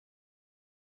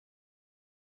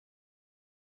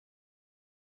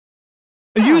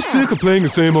you sick of playing the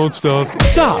same old stuff?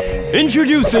 Stop!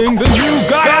 Introducing the new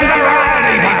Garden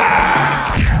Variety Pack!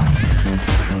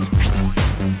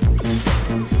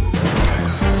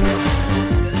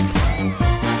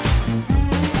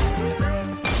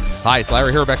 Hi, it's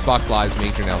Larry here of Xbox Live's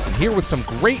Major Nelson, here with some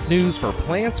great news for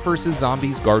Plants vs.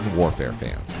 Zombies Garden Warfare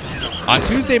fans. On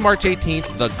Tuesday, March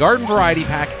 18th, the Garden Variety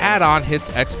Pack add-on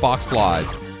hits Xbox Live,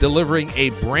 delivering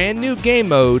a brand new game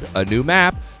mode, a new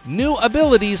map, new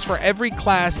abilities for every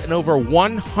class, and over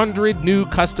 100 new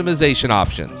customization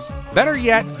options. Better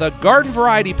yet, the Garden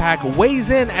Variety Pack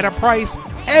weighs in at a price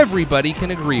everybody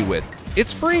can agree with.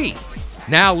 It's free!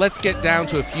 Now let's get down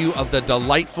to a few of the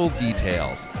delightful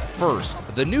details. First,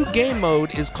 the new game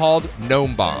mode is called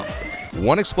Gnome Bomb.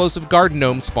 One explosive garden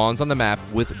gnome spawns on the map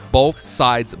with both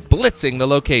sides blitzing the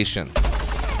location.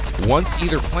 Once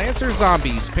either plants or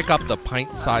zombies pick up the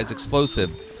pint-sized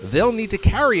explosive, they'll need to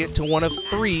carry it to one of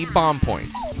 3 bomb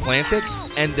points, plant it,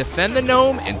 and defend the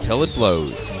gnome until it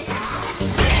blows.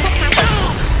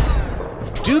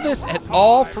 Do this at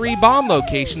all 3 bomb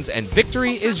locations and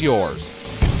victory is yours.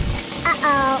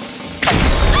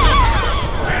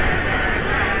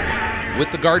 With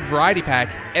the Garden Variety Pack,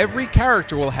 every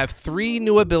character will have 3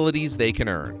 new abilities they can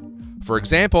earn. For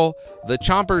example, the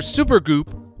Chomper's Super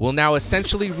Goop will now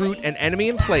essentially root an enemy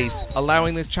in place,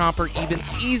 allowing the Chomper even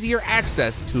easier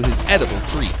access to his edible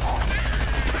treats.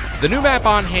 The new map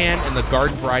on hand in the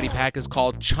Garden Variety Pack is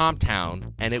called Chomp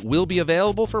Town, and it will be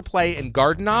available for play in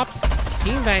Garden Ops,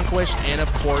 Team Vanquish, and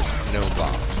of course, Gnome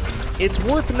Bomb. It's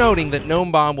worth noting that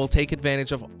Gnome Bomb will take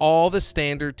advantage of all the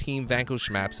standard Team Vanquish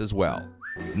maps as well.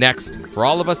 Next, for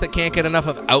all of us that can't get enough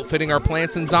of outfitting our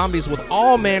plants and zombies with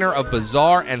all manner of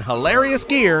bizarre and hilarious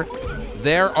gear,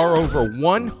 there are over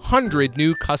 100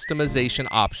 new customization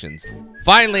options.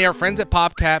 Finally, our friends at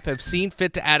PopCap have seen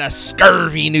fit to add a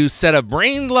scurvy new set of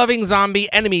brain-loving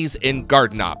zombie enemies in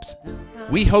Garden Ops.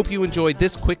 We hope you enjoyed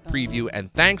this quick preview,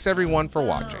 and thanks everyone for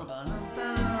watching.